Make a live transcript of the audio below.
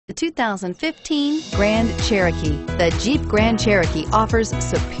The 2015 Grand Cherokee. The Jeep Grand Cherokee offers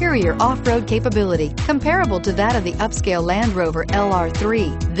superior off-road capability comparable to that of the upscale Land Rover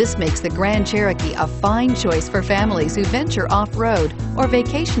LR3. This makes the Grand Cherokee a fine choice for families who venture off-road or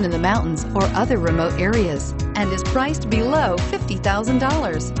vacation in the mountains or other remote areas, and is priced below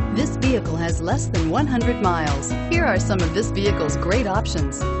 $50,000. This vehicle has less than 100 miles. Here are some of this vehicle's great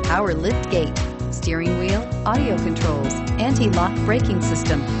options: power lift gate, steering wheel audio controls, anti-lock braking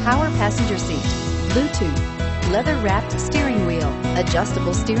system, power passenger seat, Bluetooth, leather-wrapped steering wheel,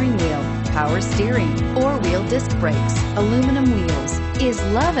 adjustable steering wheel, power steering, four-wheel disc brakes, aluminum wheels. Is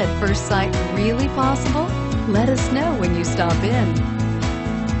love at first sight really possible? Let us know when you stop in.